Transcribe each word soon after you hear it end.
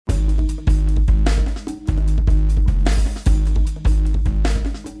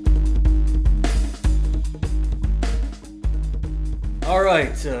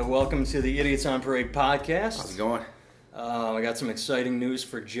right, welcome to the Idiots on Parade podcast. How's it going? I got some exciting news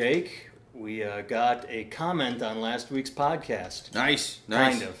for Jake. We got a comment on last week's podcast. Nice.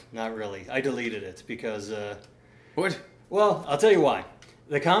 Kind of, not really. I deleted it because... What? Well, I'll tell you why.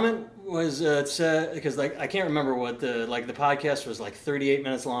 The comment was because I can't remember what the podcast was like 38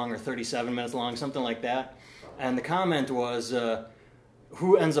 minutes long or 37 minutes long, something like that. And the comment was,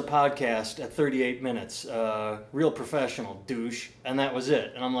 who ends a podcast at 38 minutes? Real professional, douche. And that was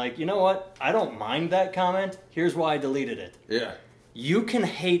it. And I'm like, you know what? I don't mind that comment. Here's why I deleted it. Yeah. You can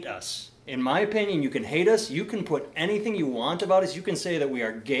hate us. In my opinion, you can hate us. You can put anything you want about us. You can say that we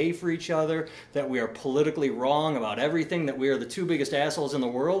are gay for each other, that we are politically wrong about everything, that we are the two biggest assholes in the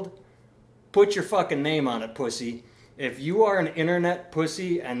world. Put your fucking name on it, pussy. If you are an internet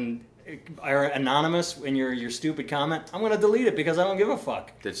pussy and are anonymous in your stupid comment, I'm going to delete it because I don't give a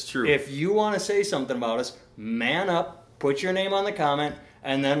fuck. That's true. If you want to say something about us, man up, put your name on the comment,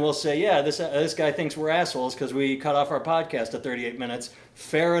 and then we'll say, yeah, this guy thinks we're assholes because we cut off our podcast at 38 minutes.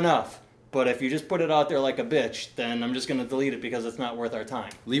 Fair enough. But if you just put it out there like a bitch, then I'm just going to delete it because it's not worth our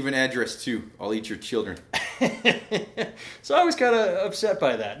time. Leave an address, too. I'll eat your children. So I was kind of upset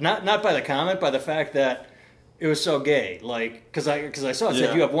by that. Not by the comment, by the fact that it was so gay. Like, because I saw it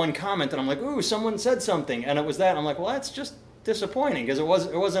said you have one comment, and I'm like, ooh, someone said something. And it was that. And I'm like, well, that's just disappointing because it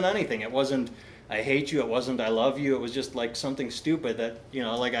wasn't anything. It wasn't, I hate you. It wasn't, I love you. It was just like something stupid that,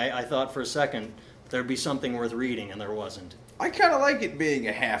 like I thought for a second there'd be something worth reading, and there wasn't. I kind of like it being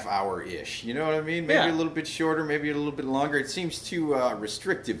a half hour-ish. You know what I mean? Maybe a little bit shorter, maybe a little bit longer. It seems too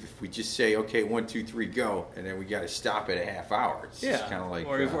restrictive if we just say, okay, 1, 2, 3, go, and then we got to stop at a half hour. It's just kind of like...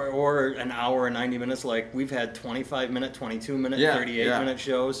 Or an hour and 90 minutes. Like, we've had 25-minute, 22-minute, 38-minute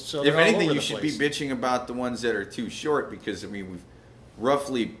shows. So if anything, you should be bitching about the ones that are too short because, I mean, we've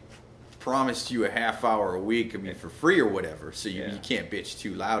roughly promised you a half hour a week, for free or whatever, so you can't bitch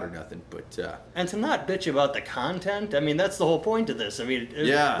too loud or nothing. But and to not bitch about the content, that's the whole point of this.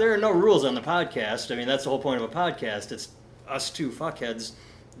 There are no rules on the podcast. That's the whole point of a podcast. It's us two fuckheads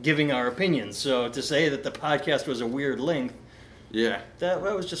giving our opinions. So to say that the podcast was a weird length, that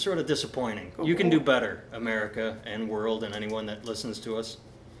was just sort of disappointing. You can do better, America and world, and anyone that listens to us.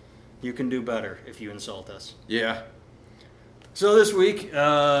 You can do better if you insult us. Yeah. So this week,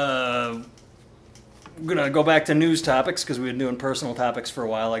 I'm going to go back to news topics because we've been doing personal topics for a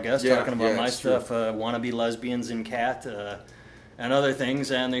while, I guess, talking about my stuff, wannabe lesbians in Cat, and other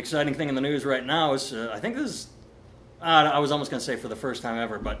things. And the exciting thing in the news right now is, I think this is, I was almost going to say for the first time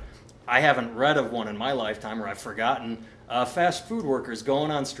ever, but I haven't read of one in my lifetime, or I've forgotten, fast food workers going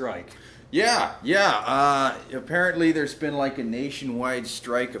on strike. Yeah. Apparently there's been like a nationwide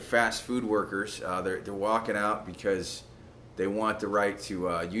strike of fast food workers. They're walking out because they want the right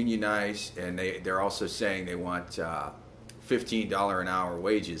to unionize, and they're also saying they want $15 an hour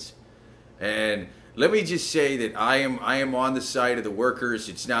wages. And let me just say that I am on the side of the workers.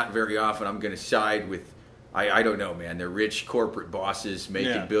 It's not very often I'm going to side with, I don't know, man. They're rich corporate bosses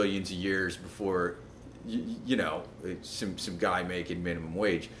making billions of years before, some guy making minimum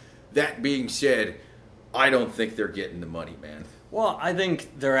wage. That being said, I don't think they're getting the money, man. Well, I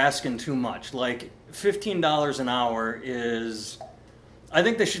think they're asking too much. Like, $15 an hour is... I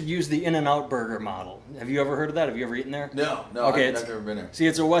think they should use the In-N-Out Burger model. Have you ever heard of that? Have you ever eaten there? No, okay, I've never been there. See,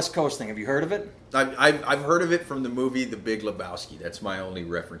 it's a West Coast thing. Have you heard of it? I've heard of it from the movie The Big Lebowski. That's my only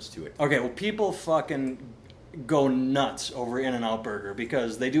reference to it. Okay, well, people fucking go nuts over In-N-Out Burger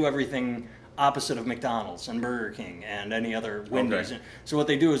because they do everything opposite of McDonald's and Burger King and any other Wendy's. Okay. So what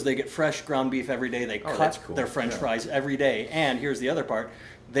they do is they get fresh ground beef every day. They cut their French fries every day. And here's the other part.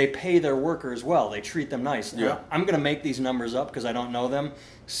 They pay their workers well. They treat them nice. Yeah. I'm going to make these numbers up because I don't know them.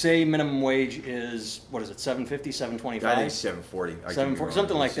 Say minimum wage is, what is it, $7.50, $7.25? I think $7.40. $7.40,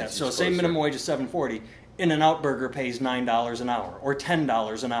 something like that. So say minimum wage is $7.40. In-N-Out Burger pays $9 an hour or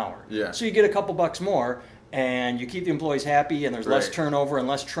 $10 an hour. Yeah. So you get a couple bucks more, and you keep the employees happy, and there's less turnover and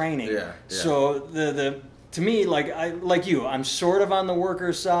less training. Yeah. So to me, like you, I'm sort of on the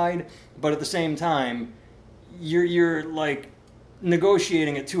workers' side, but at the same time, you're like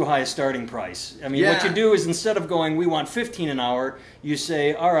negotiating at too high a starting price. What you do is instead of going, we want $15 an hour, you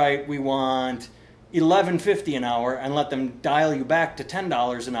say, all right, we want $11.50 an hour, and let them dial you back to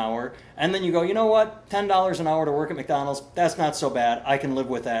 $10 an hour, and then you go, you know what, $10 an hour to work at McDonald's, that's not so bad, I can live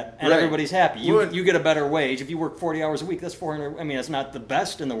with that, and everybody's happy. You get a better wage. If you work 40 hours a week, that's $400. It's not the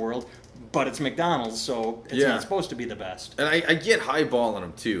best in the world, but it's McDonald's, so it's not supposed to be the best. And I get highballing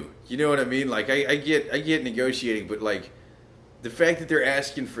them too. You know what I mean? Like I get negotiating, but like the fact that they're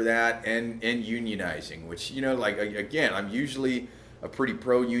asking for that and unionizing, which again, I'm usually a pretty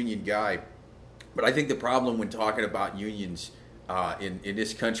pro-union guy. But I think the problem when talking about unions in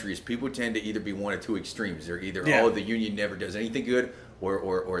this country is people tend to either be one of two extremes. They're either, Yeah. oh, the union never does anything good,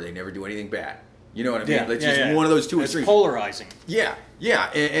 or they never do anything bad. You know what I mean? Yeah, It's yeah, just yeah. one of those two It's extremes. polarizing. Yeah, yeah,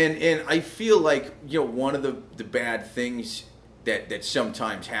 and I feel like, you know, one of the bad things that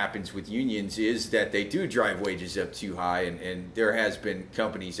sometimes happens with unions is that they do drive wages up too high, and there has been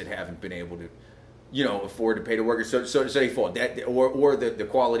companies that haven't been able to, you know, afford to pay the workers, so they fall. That or the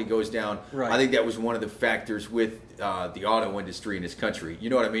quality goes down. Right. I think that was one of the factors with the auto industry in this country. You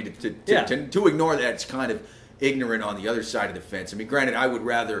know what I mean? Yeah. To ignore that, it's kind of ignorant on the other side of the fence. I mean, granted, I would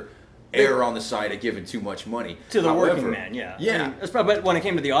rather err on the side of giving too much money To the However, working man, yeah. Yeah. I mean, that's probably, but when it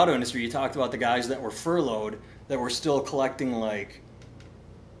came to the auto industry, you talked about the guys that were furloughed that were still collecting like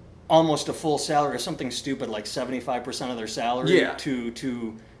almost a full salary or something stupid like 75% of their salary Yeah.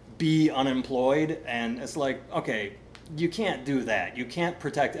 to be unemployed. And it's like, okay, you can't do that. You can't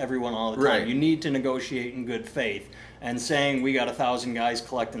protect everyone all the time. Right. You need to negotiate in good faith. And saying we got 1,000 guys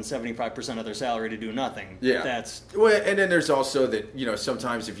collecting 75% of their salary to do nothing. Yeah. That's Well, and then there's also that, you know,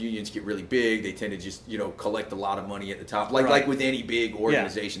 sometimes if unions get really big, they tend to just, you know, collect a lot of money at the top. Like Right. like with any big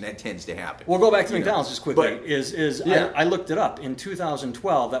organization, that tends to happen. We'll go back to You know, McDonald's just quickly. but- yeah. I looked it up in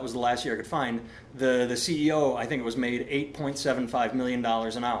 2012. That was the last year I could find. The CEO, I think it was made $8.75 million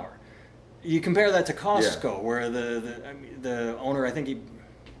an hour. You compare that to Costco, where the owner,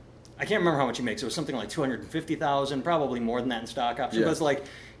 I can't remember how much he makes. It was something like $250,000, probably more than that in stock options. Yeah. But it's like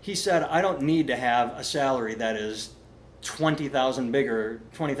he said, I don't need to have a salary that is 20,000 bigger,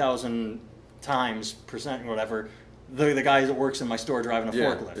 20,000 times percent, or whatever. The guy that works in my store driving a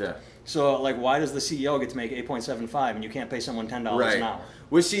Yeah, forklift. yeah. So, like, why does the CEO get to make 8.75 and you can't pay someone $10 an hour?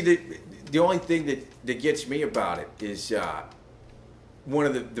 Well, see, the only thing that gets me about it is one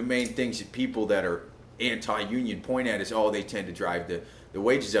of the main things that people that are anti-union point at is, oh, they tend to drive the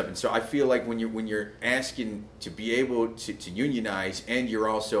wages up. And so I feel like when you're asking to be able to unionize, and you're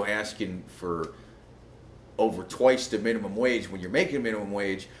also asking for over twice the minimum wage when you're making a minimum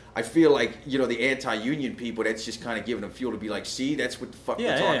wage, I feel like, you know, the anti-union people, that's just kind of giving them fuel to be like, see, that's what the fuck Yeah,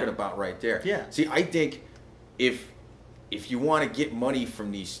 we're yeah, talking yeah. about right there. Yeah. See, I think if you want to get money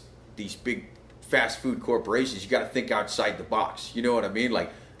from these big fast food corporations, you got to think outside the box. You know what I mean?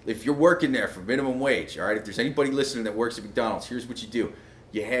 Like, if you're working there for minimum wage, all right, if there's anybody listening that works at McDonald's, here's what you do.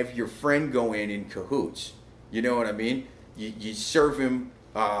 You have your friend go in cahoots. You know what I mean? You serve him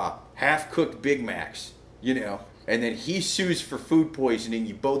half-cooked Big Macs, you know, and then he sues for food poisoning.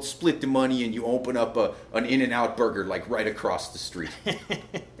 You both split the money, and you open up an In-N-Out burger, like, right across the street.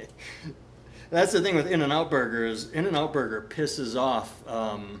 That's the thing with In-N-Out Burgers. In-N-Out Burger pisses off.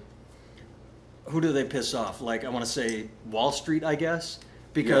 Who do they piss off? Like, I want to say Wall Street, I guess,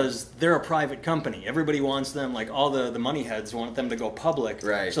 because they're a private company. Everybody wants them, like all the money heads want them to go public,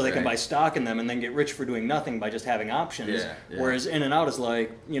 Right, so they can right. buy stock in them and then get rich for doing nothing by just having options. Yeah, yeah. Whereas In-N-Out is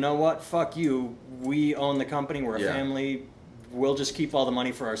like, you know what? Fuck you. We own the company. We're a Yeah. family. We'll just keep all the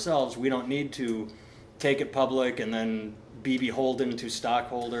money for ourselves. We don't need to take it public and then be beholden to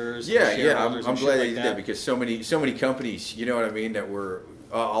stockholders. and Yeah, yeah, shareholders I'm and shit glad like that you did that, because so many companies, you know what I mean, that were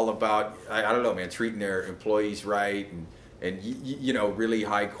all about, I don't know, man, treating their employees right, and you know, really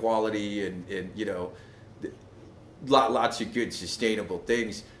high quality, and you know, lots of good sustainable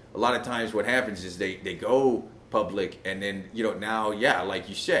things. A lot of times what happens is they go public, and then, you know, now, yeah, like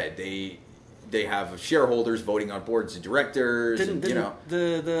you said, they have shareholders voting on boards of directors, and, you know.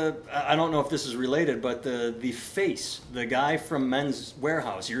 I don't know if this is related, but the face, the guy from Men's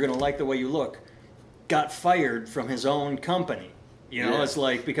Warehouse, you're gonna like the way you look, got fired from his own company. You know, Yeah. it's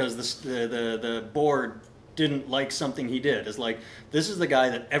like because the board didn't like something he did. It's like, this is the guy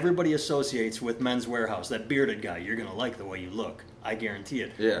that everybody associates with Men's Warehouse, that bearded guy. You're gonna like the way you look, I guarantee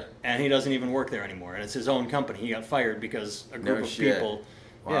it. Yeah. And he doesn't even work there anymore, and it's his own company. He got fired because a group No of shit. people.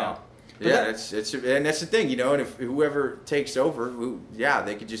 Wow. Yeah. But Yeah, that- and that's the thing, you know. And if whoever takes over,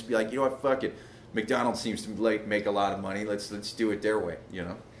 they could just be like, you know what, fuck it. McDonald's seems to make a lot of money. Let's do it their way, you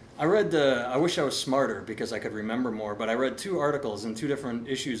know. I read I wish I was smarter because I could remember more, but I read 2 articles in 2 different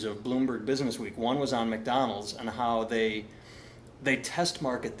issues of Bloomberg Business Week. One was on McDonald's and how they test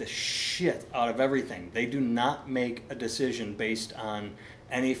market the shit out of everything. They do not make a decision based on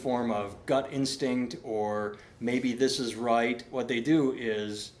any form of gut instinct or maybe this is right. What they do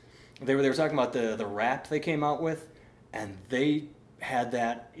is they were talking about the wrap they came out with, and they had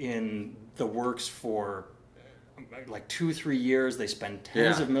that in the works for like 2-3 years. They spend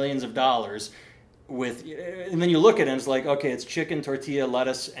tens Yeah. of millions of dollars with, and then you look at it and it's like, okay, it's chicken, tortilla,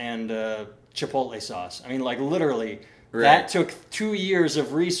 lettuce, and chipotle sauce. I mean, like literally, Right. that took 2 years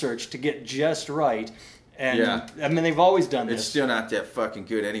of research to get just right. And Yeah. I mean, they've always done this. It's still not that fucking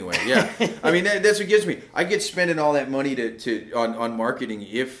good anyway. Yeah, I mean that's what gets me. I get spending all that money on marketing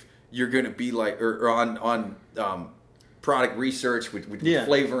if you're going to be like or on product research with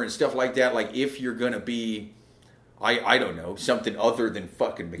flavor and stuff like that. Like if you're going to be, I don't know, something other than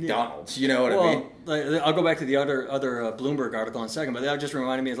fucking McDonald's. You know what I mean? Like, I'll go back to the other Bloomberg article in a second, but that just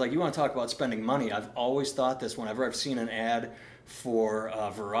reminded me. It's like you want to talk about spending money. I've always thought this whenever I've seen an ad for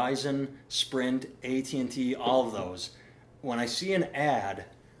Verizon, Sprint, AT&T, all of those. When I see an ad,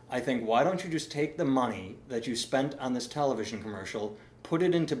 I think, why don't you just take the money that you spent on this television commercial, put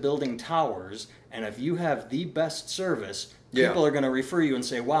it into building towers, and if you have the best service, people are going to refer you and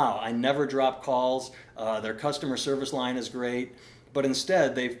say, wow, I never drop calls, their customer service line is great. But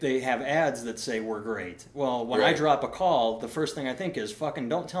instead, they have ads that say we're great. Well, when I drop a call, the first thing I think is, fucking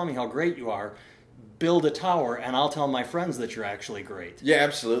don't tell me how great you are. Build a tower, and I'll tell my friends that you're actually great. Yeah,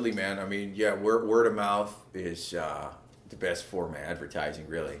 absolutely, man. I mean, yeah, word of mouth is the best form of advertising,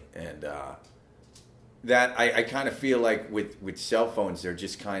 really. And that I kind of feel like with cell phones, they're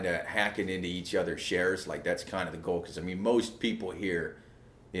just kind of hacking into each other's shares. Like that's kind of the goal. Because I mean, most people here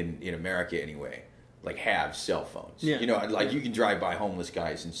in America, anyway, like have cell phones. Yeah. You know, like you can drive by homeless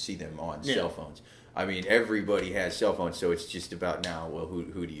guys and see them on cell phones. I mean, everybody has cell phones, so it's just about now. Well,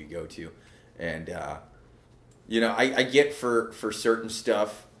 who do you go to? And, you know, I get for certain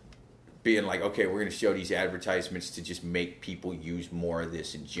stuff being like, okay, we're going to show these advertisements to just make people use more of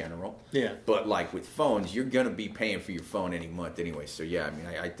this in general. Yeah. But, like, with phones, you're going to be paying for your phone any month anyway. So, yeah, I mean,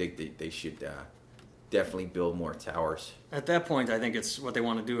 I think they should definitely build more towers. At that point, I think it's what they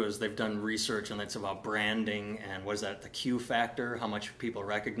want to do is they've done research and it's about branding and what is that, the Q factor, how much people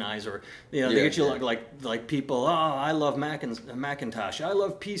recognize, or you know, they get you like people, oh, I love Macintosh, I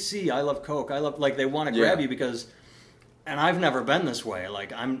love PC, I love Coke, I love, like they want to grab you because, and I've never been this way.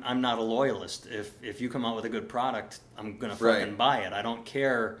 Like I'm not a loyalist. If you come out with a good product, I'm gonna fucking buy it. I don't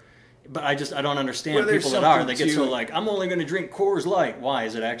care. But I don't understand people that are. They get so like, I'm only going to drink Coors Light. Why?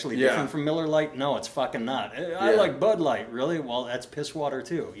 Is it actually different from Miller Lite? No, it's fucking not. I like Bud Light. Really? Well, that's piss water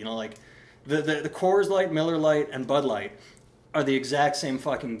too. You know, like the Coors Light, Miller Lite, and Bud Light are the exact same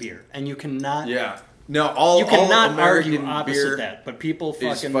fucking beer, and you cannot. Yeah. No, you cannot American argue opposite that. But people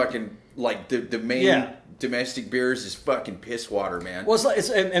fucking like the main domestic beers is fucking piss water, man. Well,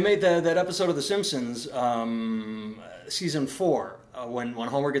 it made that episode of The Simpsons, season 4. When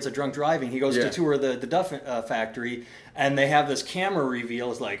Homer gets a drunk driving, he goes to tour the Duff factory, and they have this camera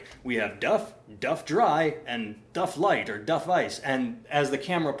reveal. It's like, we have Duff Dry, and Duff Light, or Duff Ice. And as the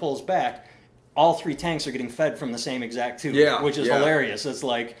camera pulls back, all 3 tanks are getting fed from the same exact tube, which is hilarious. It's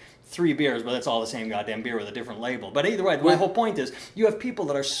like 3 beers, but it's all the same goddamn beer with a different label. But either way, my whole point is, you have people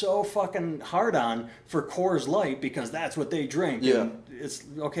that are so fucking hard on for Coors Light because that's what they drink. Yeah. And it's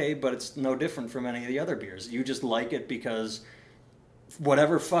okay, but it's no different from any of the other beers. You just like it because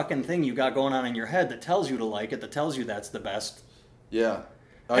whatever fucking thing you got going on in your head that tells you to like it, that tells you that's the best. Yeah.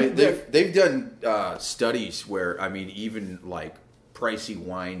 They've done studies where, I mean, even like pricey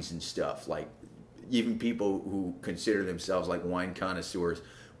wines and stuff, like even people who consider themselves like wine connoisseurs,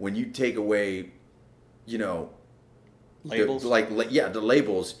 when you take away, you know, labels, the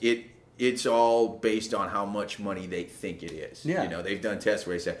labels, it's all based on how much money they think it is. Yeah. You know, they've done tests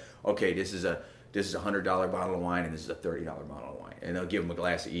where they say, okay, this is a $100 bottle of wine and this is a $30 bottle of wine, and they'll give them a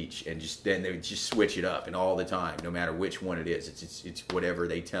glass of each, and then they just switch it up, and all the time, no matter which one it is, it's whatever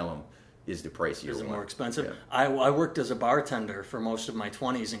they tell them is the pricier one. Is it more expensive? Yeah. I worked as a bartender for most of my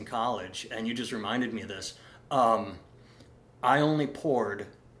 20s in college, and you just reminded me of this. I only poured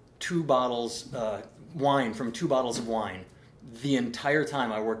 2 bottles wine from 2 bottles of wine the entire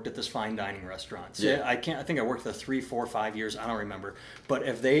time I worked at this fine dining restaurant. So I think I worked there 3, 4, 5 years. I don't remember. But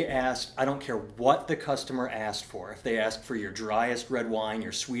if they asked, I don't care what the customer asked for. If they asked for your driest red wine,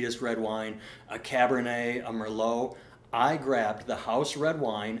 your sweetest red wine, a Cabernet, a Merlot, I grabbed the house red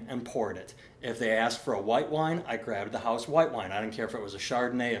wine and poured it. If they asked for a white wine, I grabbed the house white wine. I didn't care if it was a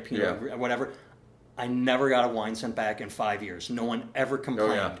Chardonnay, a Pinot, whatever. I never got a wine sent back in 5 years. No one ever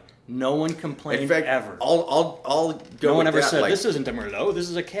complained. Oh, yeah. No one complained. In fact, ever. I'll go. No one with ever that, said, like, this isn't a Merlot, this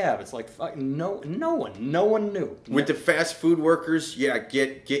is a Cab. It's like, fuck, no one knew. With the fast food workers,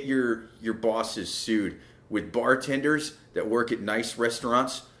 get your bosses sued. With bartenders that work at nice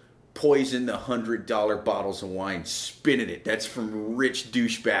restaurants, poison the $100 bottles of wine, spinning it. That's from rich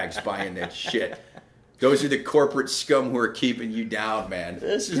douchebags buying that shit. Those are the corporate scum who are keeping you down, man.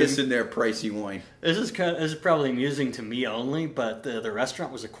 This is Kissing their pricey wine. This is probably amusing to me only, but the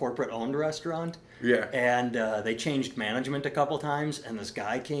restaurant was a corporate-owned restaurant. Yeah. And they changed management a couple times, and this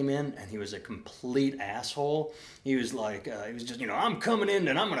guy came in, and he was a complete asshole. He was like, he was just, I'm coming in,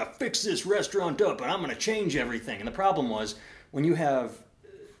 and I'm going to fix this restaurant up, and I'm going to change everything. And the problem was, when you have...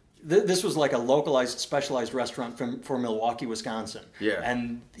 This was like a localized, specialized restaurant for Milwaukee, Wisconsin. Yeah.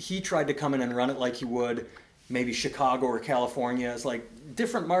 And he tried to come in and run it like he would maybe Chicago or California. It's like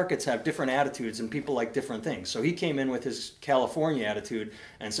different markets have different attitudes and people like different things. So he came in with his California attitude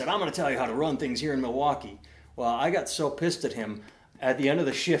and said, I'm going to tell you how to run things here in Milwaukee. Well, I got so pissed at him. At the end of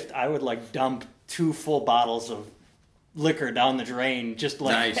the shift, I would like dump 2 full bottles of liquor down the drain, just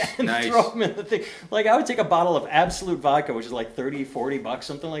like nice. throw them in the thing. Like I would take a bottle of Absolute vodka, which is like $30-$40,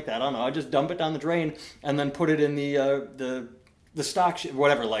 something like that. I don't know. I'd just dump it down the drain and then put it in the stock,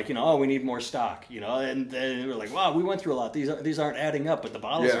 whatever. Like we need more stock. And we're like, wow, we went through a lot. These aren't adding up, but the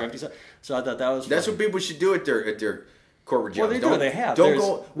bottles are empty. So I thought that was. That's what people should do at their corporate jobs. Well, they have. Don't There's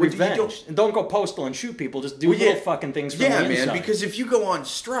go revenge. And don't go postal and shoot people. Just do little fucking things from the inside. Yeah, man. Because if you go on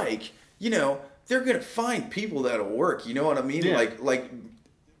strike, they're gonna find people that'll work. You know what I mean? Yeah. Like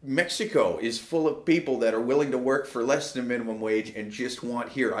Mexico is full of people that are willing to work for less than minimum wage and just want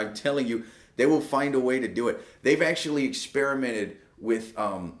here. I'm telling you, they will find a way to do it. They've actually experimented with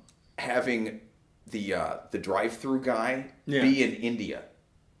having the drive-through guy be in India.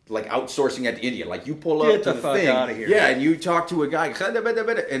 Like outsourcing at India, like you pull up to the fuck thing, out of here. Yeah, and you talk to a guy,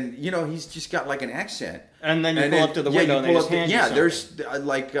 and he's just got like an accent. And then you pull up to the window and they just hand you something. There's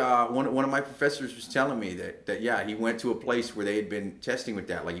like one of my professors was telling me that he went to a place where they had been testing with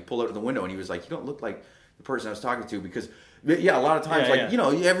that. Like he pulled up to the window and he was like, you don't look like the person I was talking to because. Yeah, a lot of times,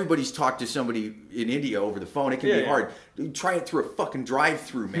 everybody's talked to somebody in India over the phone. It can be hard. Try it through a fucking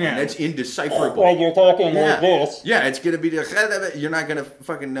drive-through, man. Yeah. That's indecipherable. Well, you're talking like this. Yeah, it's going to be you're not going to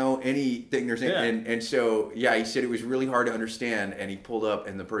fucking know anything they're saying. And so, he said it was really hard to understand. And he pulled up,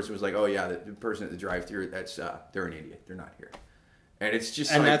 and the person was like, "Oh yeah, the person at the drive-through, that's they're in India. They're not here." And it's just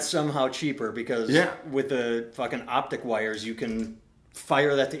that's somehow cheaper because with the fucking optic wires, you can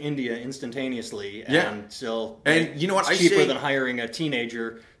fire that to India instantaneously and still you know what it's cheaper than hiring a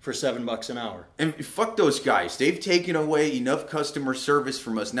teenager for $7 an hour. And fuck those guys. They've taken away enough customer service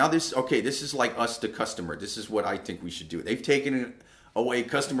from us. Now this is like us to customer. This is what I think we should do. They've taken away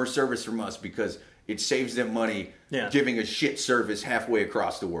customer service from us because it saves them money giving a shit service halfway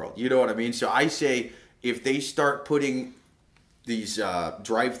across the world. You know what I mean? So I say if they start putting these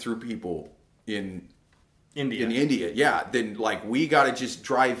drive-through people in India, then like we gotta just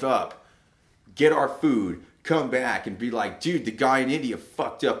drive up, get our food, come back and be like, dude, the guy in India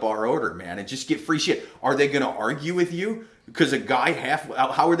fucked up our order, man, and just get free shit. Are they gonna argue with you? Because a guy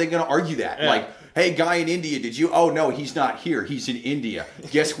how are they gonna argue that? Yeah. Like, hey, guy in India, did you? Oh no, he's not here. He's in India.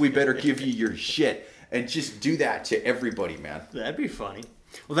 Guess we better give you your shit and just do that to everybody, man. That'd be funny.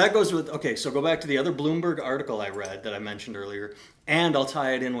 Well, that goes with, so go back to the other Bloomberg article I read that I mentioned earlier, and I'll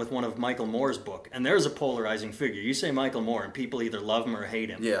tie it in with one of Michael Moore's book. And there's a polarizing figure. You say Michael Moore, and people either love him or hate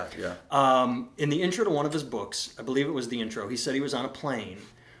him. Yeah. In the intro to one of his books, I believe it was the intro, he said he was on a plane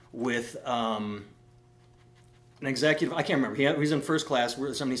with an executive, I can't remember, he was in first class,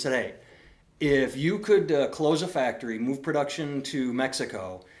 where somebody said, hey, if you could close a factory, move production to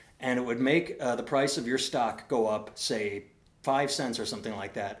Mexico, and it would make the price of your stock go up, say, 5 cents or something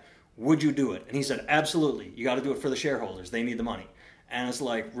like that, would you do it? And he said, absolutely. You got to do it for the shareholders. They need the money. And it's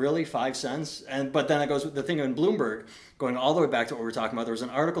like, really, 5 cents? But then it goes with the thing in Bloomberg, going all the way back to what we were talking about. There was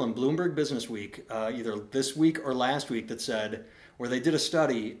an article in Bloomberg Business Week, either this week or last week, that said, where they did a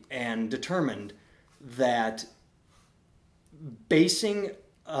study and determined that basing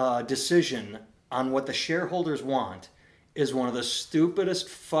a decision on what the shareholders want is one of the stupidest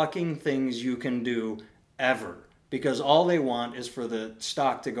fucking things you can do ever. Because all they want is for the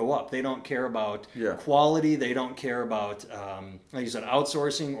stock to go up. They don't care about quality. They don't care about, like you said,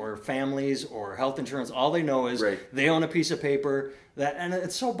 outsourcing or families or health insurance. All they know is they own a piece of paper and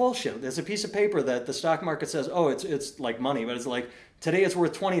it's so bullshit. There's a piece of paper that the stock market says, oh, it's like money, but it's like, today it's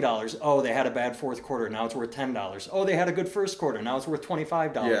worth $20. Oh, they had a bad fourth quarter. Now it's worth $10. Oh, they had a good first quarter. Now it's worth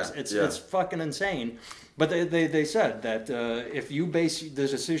 $25. It's fucking insane. But they said that if you base the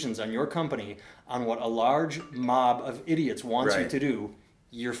decisions on your company on what a large mob of idiots wants you to do,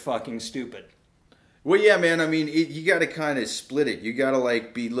 you're fucking stupid. Well, yeah, man. I mean, you got to kind of split it. You got to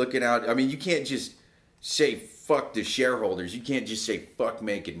be looking out. I mean, you can't just say fuck the shareholders. You can't just say fuck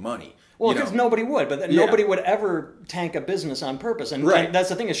making money. Well, because nobody would, but nobody would ever tank a business on purpose. And, and that's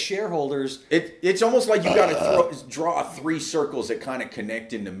the thing is shareholders... It's almost like you got to draw 3 circles that kind of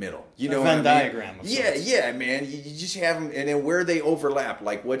connect in the middle. You know, a Venn diagram of sorts. Yeah, man. You just have them, and then where they overlap,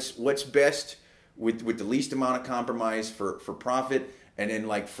 like what's best with the least amount of compromise for profit, and then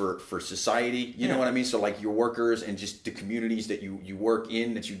like for society. You know what I mean? So like your workers and just the communities that you work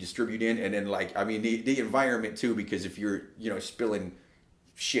in, that you distribute in, and then like, I mean, the environment too, because if you're, spilling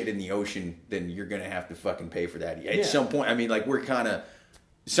shit in the ocean, then you're gonna have to fucking pay for that at some point. I mean, like, we're kind of,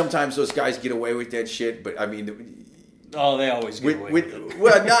 sometimes those guys get away with that shit, but I mean, they always get away with it.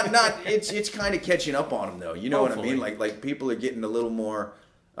 Well, not it's kind of catching up on them though. You know what I mean? Like people are getting a little more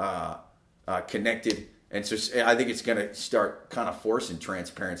connected, and so I think it's gonna start kind of forcing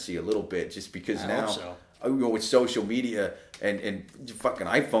transparency a little bit, just because now with social media and fucking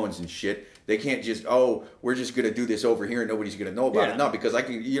iPhones and shit. They can't just, we're just going to do this over here and nobody's going to know about it. No, because I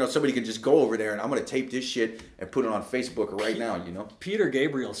can, somebody can just go over there and I'm going to tape this shit and put it on Facebook right now, Peter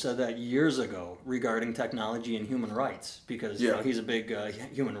Gabriel said that years ago regarding technology and human rights, because he's a big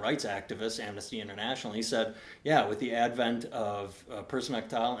human rights activist, Amnesty International. He said, with the advent of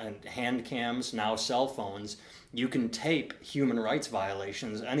personnel and hand cams, now cell phones, you can tape human rights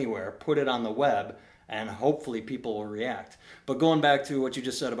violations anywhere, put it on the web, and hopefully people will react. But going back to what you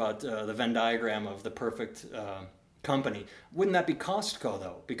just said about the Venn diagram of the perfect company, wouldn't that be Costco,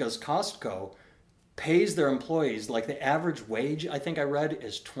 though? Because Costco pays their employees, like the average wage, I think I read,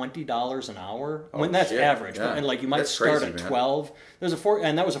 is $20 an hour. That's average. Yeah. And like you might that's start crazy, at 12. Man. There's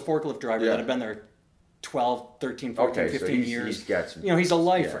and that was a forklift driver that had been there 12, 13, 14, 15 years. He's got some, he's a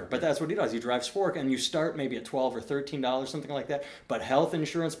lifer, but that's what he does. He drives fork, and you start maybe at $12 or $13, something like that. But health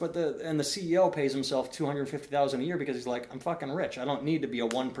insurance, the CEO pays himself $250,000 a year because he's like, I'm fucking rich. I don't need to be a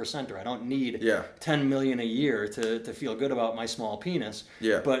 1%er. I don't need $10 million a year to feel good about my small penis.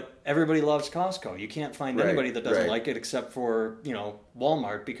 Yeah. But everybody loves Costco. You can't find anybody that doesn't like it except for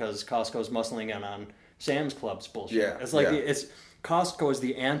Walmart, because Costco's muscling in on Sam's Club's bullshit. Yeah. It's like Costco is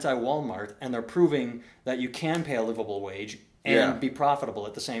the anti-Walmart, and they're proving that you can pay a livable wage and be profitable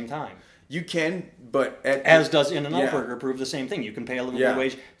at the same time. You can, but as does In-N-Out Burger prove the same thing. You can pay a livable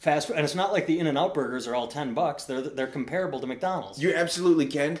wage fast food, and it's not like the In-N-Out Burgers are all $10. They're comparable to McDonald's. You absolutely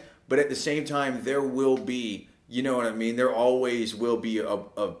can, but at the same time, there will be, you know what I mean? There always will be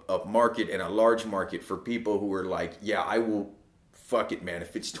a market, and a large market, for people who are like, I will, fuck it, man.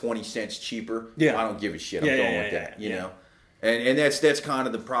 If it's 20 cents cheaper, I don't give a shit. I'm going with that, you know? And that's kind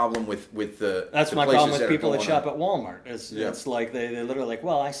of the problem with the that's the my problem with people that shop at Walmart. It's like they literally like,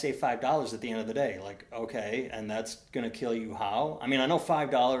 well, I save $5 at the end of the day. Like, okay, and that's going to kill you how? I mean, I know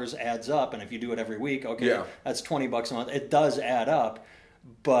 $5 adds up, and if you do it every week, that's $20 a month. It does add up,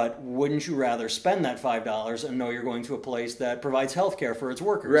 but wouldn't you rather spend that $5 and know you're going to a place that provides health care for its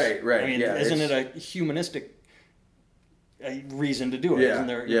workers? Right. I mean, isn't it a humanistic reason to do it? Isn't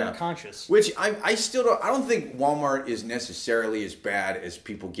there conscious? Which I still don't. I don't think Walmart is necessarily as bad as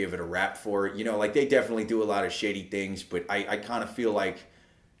people give it a rap for. Like, they definitely do a lot of shady things, but I kind of feel like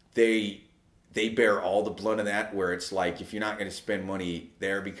they bear all the blunt of that. Where it's like, if you're not going to spend money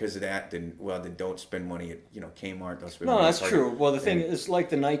there because of that, then don't spend money at Kmart. Don't spend money. No, that's true. Well, the thing is, like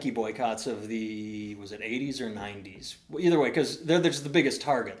the Nike boycotts of the 80s or 90s. Either way, because they're just the biggest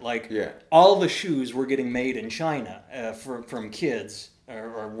target. Like all the shoes were getting made in China from kids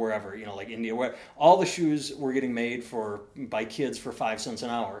or wherever, like India. Where all the shoes were getting made by kids for 5 cents an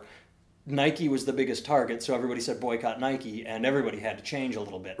hour. Nike was the biggest target, so everybody said boycott Nike, and everybody had to change a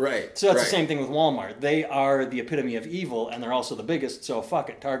little bit. Right. So that's the same thing with Walmart. They are the epitome of evil, and they're also the biggest, so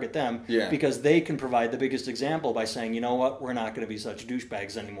fuck it, target them. Yeah. Because they can provide the biggest example by saying, you know what, we're not going to be such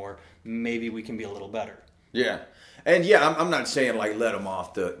douchebags anymore. Maybe we can be a little better. Yeah. And I'm not saying like let them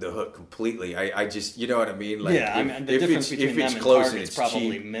off the hook completely. I just, you know what I mean? Like, the difference between them and Target's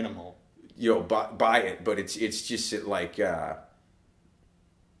probably cheap, minimal. Buy it, but it's just like...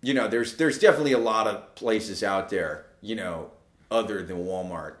 there's definitely a lot of places out there, other than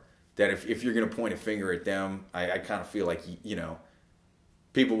Walmart, that if you're going to point a finger at them, I kind of feel like,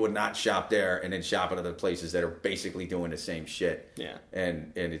 people would not shop there and then shop at other places that are basically doing the same shit. Yeah.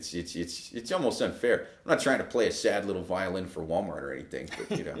 And it's almost unfair. I'm not trying to play a sad little violin for Walmart or anything,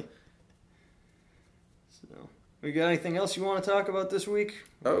 but, So, we got anything else you want to talk about this week?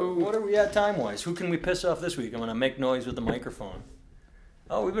 Oh. What are we at time-wise? Who can we piss off this week? I'm going to make noise with the microphone.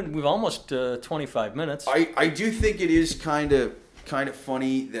 Oh, we've almost 25 minutes. I do think it is kind of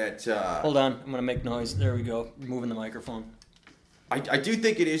funny that... Hold on, I'm going to make noise. There we go, moving the microphone. I do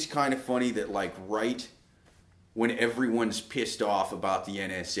think it is kind of funny that, like, right when everyone's pissed off about the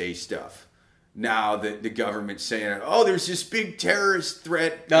NSA stuff, now the government's saying, oh, there's this big terrorist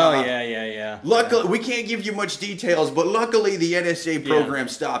threat. Oh, yeah. Luckily, we can't give you much details, but luckily the NSA program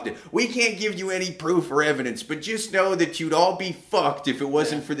stopped it. We can't give you any proof or evidence, but just know that you'd all be fucked if it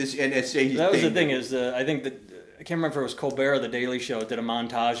wasn't for this NSA thing. That was the thing is, I think that, I can't remember if it was Colbert or The Daily Show did a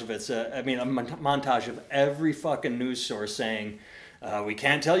montage of it. A montage of every fucking news source saying, we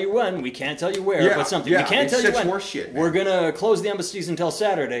can't tell you when, we can't tell you where, but something. We can't tell you when. Shit, we're gonna close the embassies until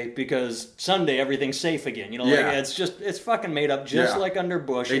Saturday because Sunday everything's safe again. You know, like it's fucking made up, just like under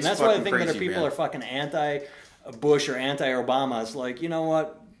Bush, and that's why I think that people are fucking anti-Bush or anti-Obama. It's like, you know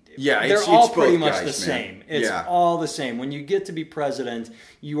what? Yeah, they're all pretty much guys, the same. It's all the same. When you get to be president,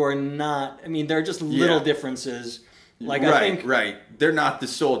 you are not. I mean, there are just little differences. Like I think, they're not the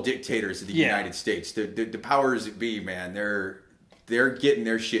sole dictators of the United States. The powers that be, man, they're getting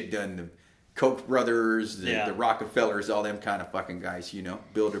their shit done. The Koch brothers, the Rockefellers, all them kind of fucking guys, you know,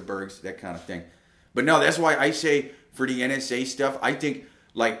 Bilderbergs, that kind of thing. But no, that's why I say for the NSA stuff, I think,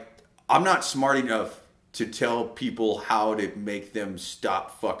 like, I'm not smart enough to tell people how to make them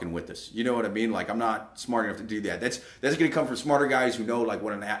stop fucking with us. You know what I mean? Like, I'm not smart enough to do that. That's going to come from smarter guys who know, like,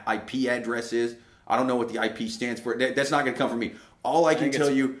 what an IP address is. I don't know what the IP stands for. That's not going to come from me. All I can tell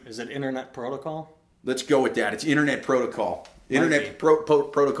you... Is it Internet Protocol? Let's go with that. It's Internet Protocol. Internet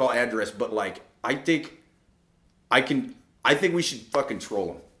protocol address, but like I think we should fucking troll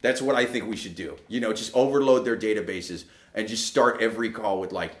them. That's what I think we should do. You know, just overload their databases and just start every call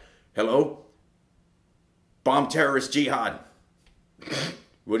with like, "Hello, bomb terrorist jihad.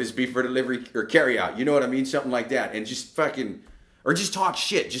 Would this be for delivery or carry out?" You know what I mean? Something like that, and just fucking. Or just talk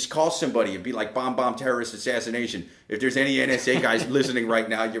shit. Just call somebody and be like, bomb terrorist assassination. If there's any NSA guys listening right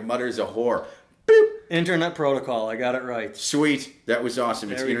now, your mother's a whore. Boop. Internet Protocol. I got it right. Sweet. That was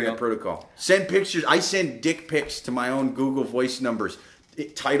awesome. It's Internet Protocol. Send pictures. I send dick pics to my own Google Voice numbers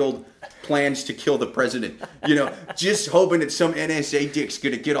titled "Plans to Kill the President." You know, just hoping that some NSA dick's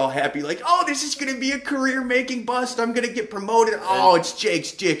going to get all happy. Like, oh, this is going to be a career-making bust. I'm going to get promoted. Oh, it's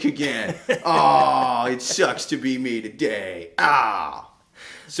Jake's dick again. Oh, it sucks to be me today. Ah.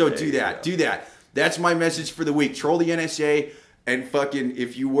 So do that. That's my message for the week. Troll the NSA. And fucking,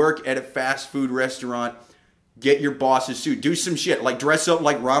 if you work at a fast food restaurant, get your boss's suit. Do some shit. Like, dress up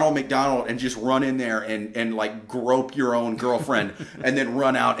like Ronald McDonald and just run in there and like, grope your own girlfriend and then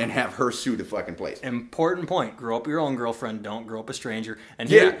run out and have her sue the fucking place. Important point. Grope your own girlfriend. Don't grope a stranger. And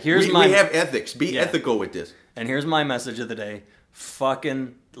we have ethics. Be ethical with this. And here's my message of the day.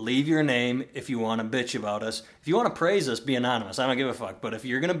 Fucking leave your name if you want to bitch about us. If you want to praise us, be anonymous. I don't give a fuck. But if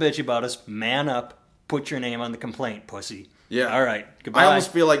you're going to bitch about us, man up. Put your name on the complaint, pussy. Yeah. All right. Goodbye. I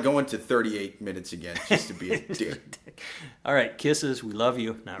almost feel like going to 38 minutes again just to be a dick. All right. Kisses. We love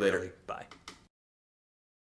you. Not Later. really. Bye.